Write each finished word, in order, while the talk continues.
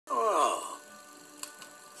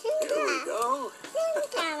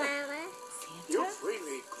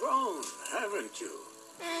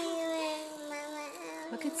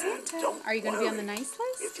Look at Santa. Don't Are you going to be on the worry. nice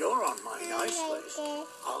list? If you're on my nice list,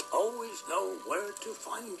 I'll always know where to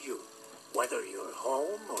find you, whether you're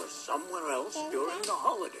home or somewhere else during the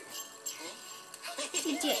holidays.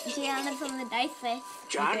 Gianna from the nice list.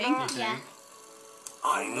 Gianna, Yeah.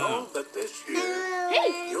 I know that this year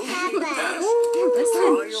Hey, you'll do best. Listen.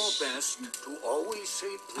 Try your best to always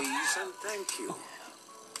say please and thank you.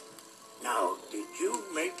 Now, did you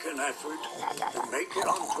make an effort to make it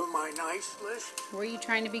onto my nice list? Were you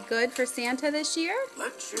trying to be good for Santa this year?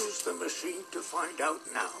 Let's use the machine to find out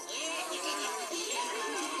now.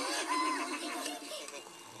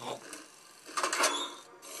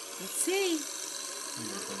 Let's see.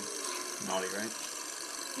 Naughty, right?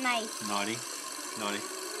 nice. Naughty. Naughty.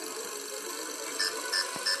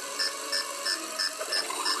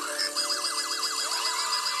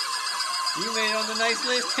 You made it on the nice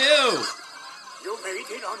list too! You made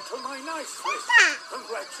it onto my nice list.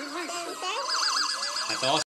 Congratulations. That's awesome.